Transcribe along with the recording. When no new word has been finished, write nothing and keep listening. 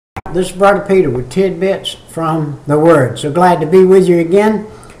This is Brother Peter with tidbits from the Word. So glad to be with you again.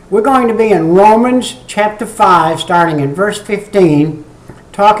 We're going to be in Romans chapter 5, starting in verse 15,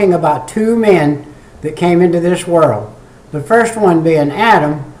 talking about two men that came into this world. The first one being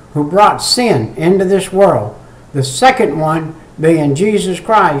Adam, who brought sin into this world. The second one being Jesus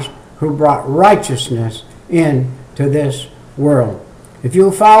Christ, who brought righteousness into this world. If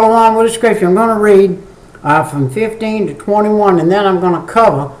you'll follow on with the scripture, I'm going to read from 15 to 21, and then I'm going to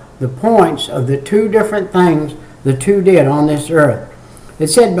cover the points of the two different things the two did on this earth. It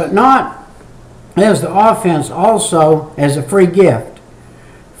said, but not as the offense, also as a free gift.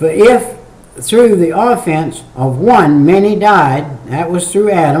 For if through the offense of one many died, that was through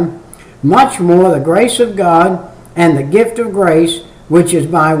Adam, much more the grace of God and the gift of grace, which is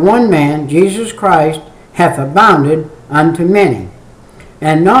by one man, Jesus Christ, hath abounded unto many.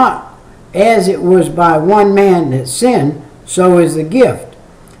 And not as it was by one man that sinned, so is the gift.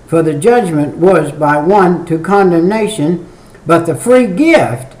 For the judgment was by one to condemnation, but the free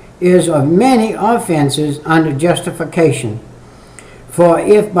gift is of many offenses unto justification. For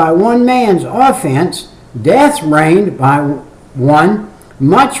if by one man's offense death reigned by one,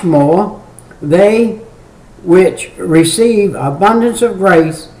 much more they which receive abundance of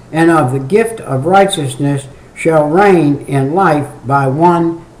grace and of the gift of righteousness shall reign in life by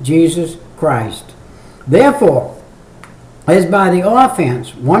one Jesus Christ. Therefore, as by the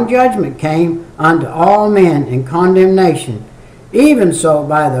offense one judgment came unto all men in condemnation, even so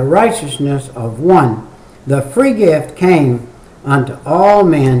by the righteousness of one the free gift came unto all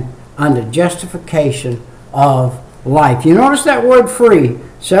men unto justification of life. You notice that word free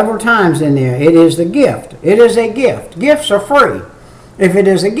several times in there. It is the gift. It is a gift. Gifts are free. If it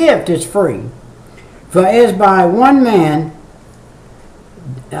is a gift, it's free. For as by one man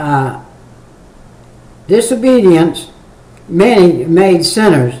disobedience many made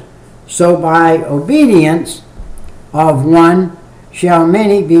sinners, so by obedience of one shall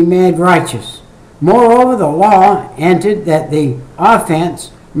many be made righteous. Moreover, the law entered that the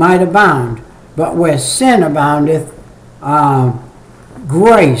offense might abound, but where sin aboundeth,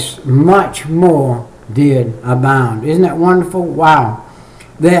 grace much more did abound. Isn't that wonderful? Wow.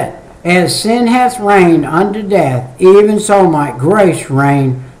 That as sin hath reigned unto death, even so might grace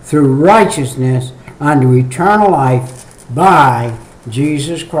reign through righteousness unto eternal life by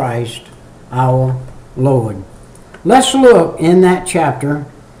Jesus Christ our Lord. Let's look in that chapter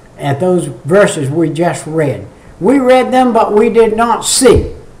at those verses we just read. We read them, but we did not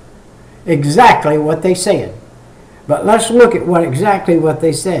see exactly what they said. But let's look at exactly what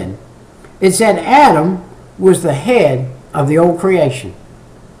they said. It said Adam was the head of the old creation.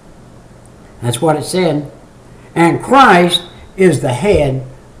 That's what it said. And Christ is the head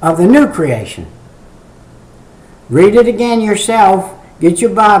of the new creation. Read it again yourself. Get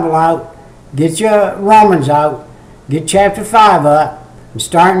your Bible out. Get your Romans out. Get chapter 5 up. And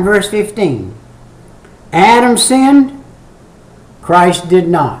start in verse 15. Adam sinned. Christ did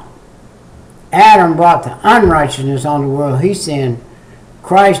not. Adam brought the unrighteousness on the world. He sinned.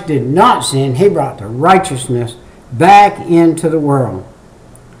 Christ did not sin. He brought the righteousness back into the world.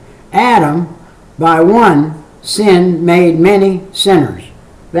 Adam, by one sin, made many sinners.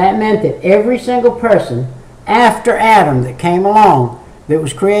 That meant that every single person after Adam that came along, that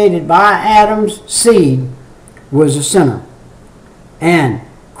was created by Adam's seed, was a sinner. And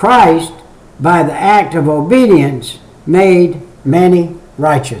Christ, by the act of obedience, made many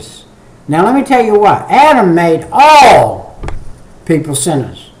righteous. Now let me tell you what. Adam made all people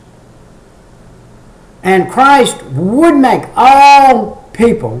sinners. And Christ would make all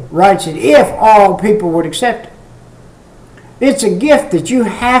people righteous if all people would accept it. It's a gift that you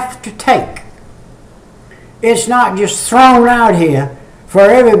have to take. It's not just thrown out here for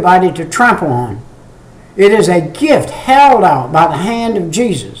everybody to trample on. It is a gift held out by the hand of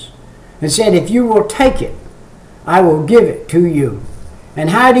Jesus and said, if you will take it, I will give it to you. And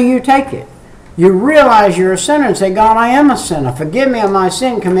how do you take it? You realize you're a sinner and say, God, I am a sinner. Forgive me of my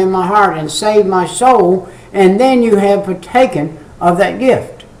sin. Come in my heart and save my soul. And then you have partaken of that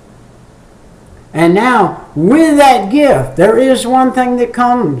gift. And now, with that gift, there is one thing that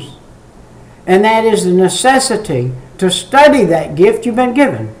comes. And that is the necessity to study that gift you've been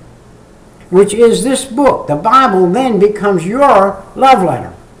given, which is this book. The Bible then becomes your love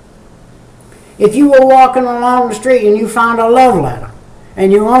letter. If you were walking along the street and you found a love letter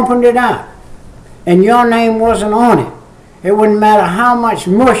and you opened it up and your name wasn't on it, it wouldn't matter how much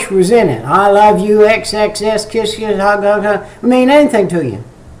mush was in it. I love you, XXS, kiss, kiss, hug, hug, hug. It mean anything to you.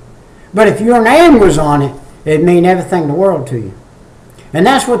 But if your name was on it, it'd mean everything in the world to you. And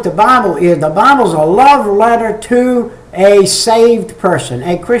that's what the Bible is. The Bible's a love letter to a saved person,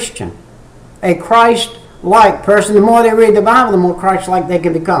 a Christian, a Christ-like person. The more they read the Bible, the more Christ-like they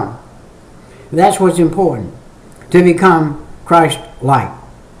can become. That's what's important, to become Christ-like.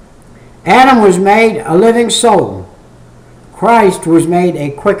 Adam was made a living soul. Christ was made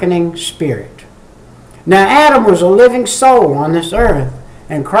a quickening spirit. Now, Adam was a living soul on this earth,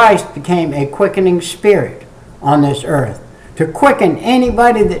 and Christ became a quickening spirit on this earth to quicken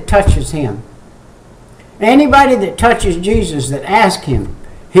anybody that touches him. Anybody that touches Jesus, that asks him,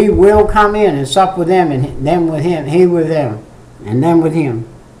 he will come in and sup with them, and them with him, he with them, and them with him.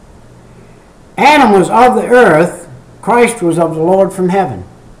 Adam was of the earth. Christ was of the Lord from heaven.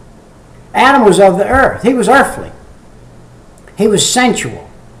 Adam was of the earth. He was earthly. He was sensual.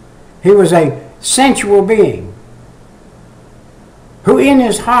 He was a sensual being who in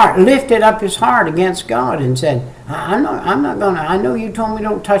his heart lifted up his heart against God and said, I know you told me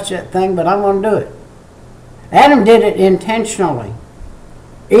don't touch that thing, but I'm going to do it. Adam did it intentionally.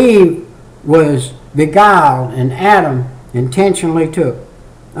 Eve was beguiled, and Adam intentionally took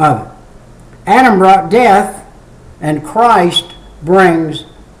of it. Adam brought death, and Christ brings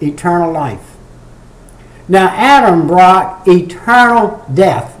eternal life. Now, Adam brought eternal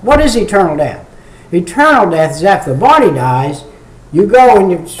death. What is eternal death? Eternal death is after the body dies, you go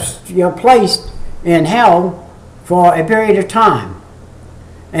and you're placed in hell for a period of time.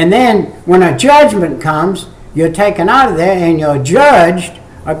 And then when a judgment comes, you're taken out of there and you're judged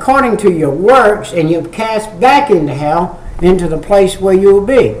according to your works, and you're cast back into hell, into the place where you will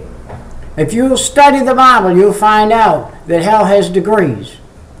be. If you'll study the Bible, you'll find out that hell has degrees.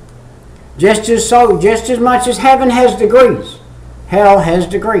 Just as much as heaven has degrees, hell has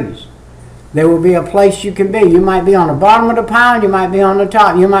degrees. There will be a place you can be. You might be on the bottom of the pile, you might be on the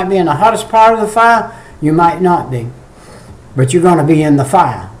top. You might be in the hottest part of the fire, you might not be. But you're going to be in the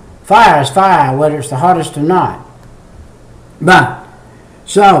fire. Fire is fire, whether it's the hottest or not. But,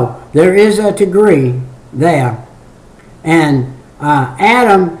 so, there is a degree there. And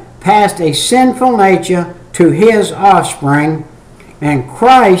Adam passed a sinful nature to his offspring, and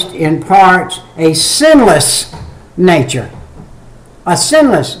Christ imparts a sinless nature. A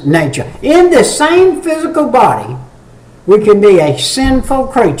sinless nature. In the same physical body, we can be a sinful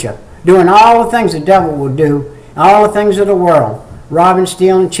creature, doing all the things the devil will do, all the things of the world. Robbing,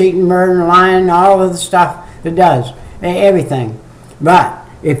 stealing, cheating, murdering, lying, all of the stuff it does. Everything. But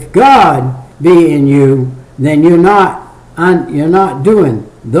if God be in you, then you're not doing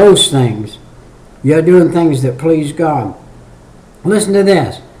those things. You're doing things that please God. Listen to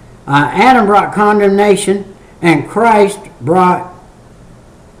this. Adam brought condemnation, and Christ brought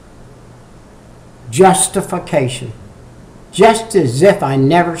justification. Just as if I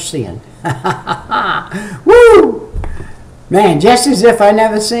never sinned. Woo! Man, just as if I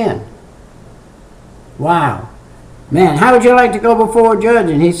never sinned. Wow. Man, how would you like to go before a judge?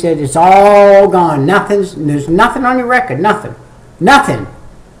 And he said, it's all gone. There's nothing on your record. Nothing. Nothing.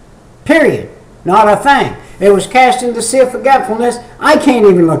 Period. Not a thing. It was cast into the sea of forgetfulness. I can't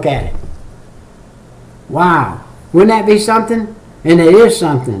even look at it. Wow. Wouldn't that be something? And it is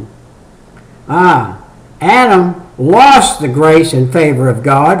something. Adam lost the grace and favor of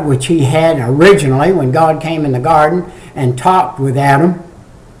God, which he had originally when God came in the garden and talked with Adam.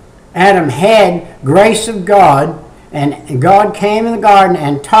 Adam had grace of God, and God came in the garden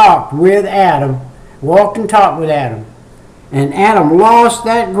and talked with Adam, walked and talked with Adam. And Adam lost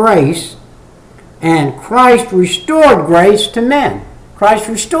that grace, and Christ restored grace to men. Christ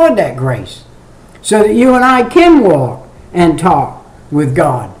restored that grace so that you and I can walk and talk with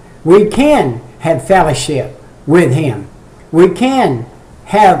God. We can have fellowship with him. We can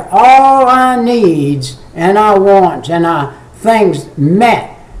have all our needs and our wants and our things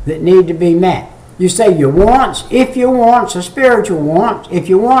met that need to be met. You say your wants, if your wants are spiritual wants, if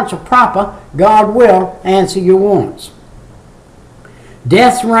your wants are proper, God will answer your wants.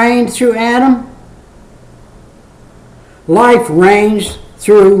 Death reigned through Adam. Life reigns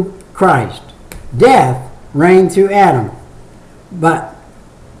through Christ. Death reigned through Adam. But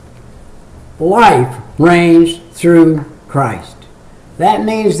life reigns through Christ. That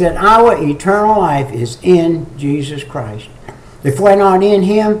means that our eternal life is in Jesus Christ. If we're not in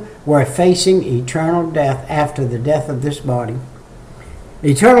him, we're facing eternal death after the death of this body.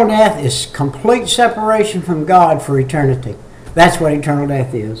 Eternal death is complete separation from God for eternity. That's what eternal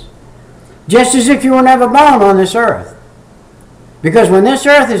death is. Just as if you were never born on this earth. Because when this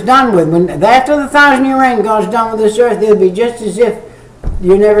earth is done with, after the 1,000-year reign God's done with this earth, it'll be just as if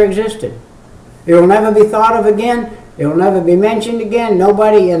you never existed. It will never be thought of again. It will never be mentioned again.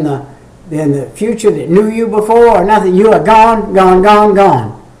 Nobody in the future that knew you before or nothing. You are gone, gone, gone,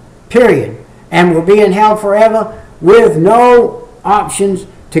 gone. Period. And will be in hell forever with no options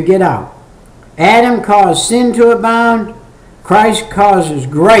to get out. Adam caused sin to abound. Christ causes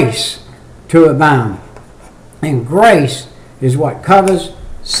grace to abound. And grace is what covers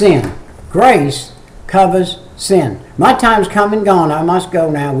sin. Grace covers sin. My time's come and gone. I must go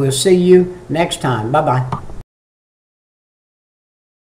now. We'll see you next time. Bye-bye.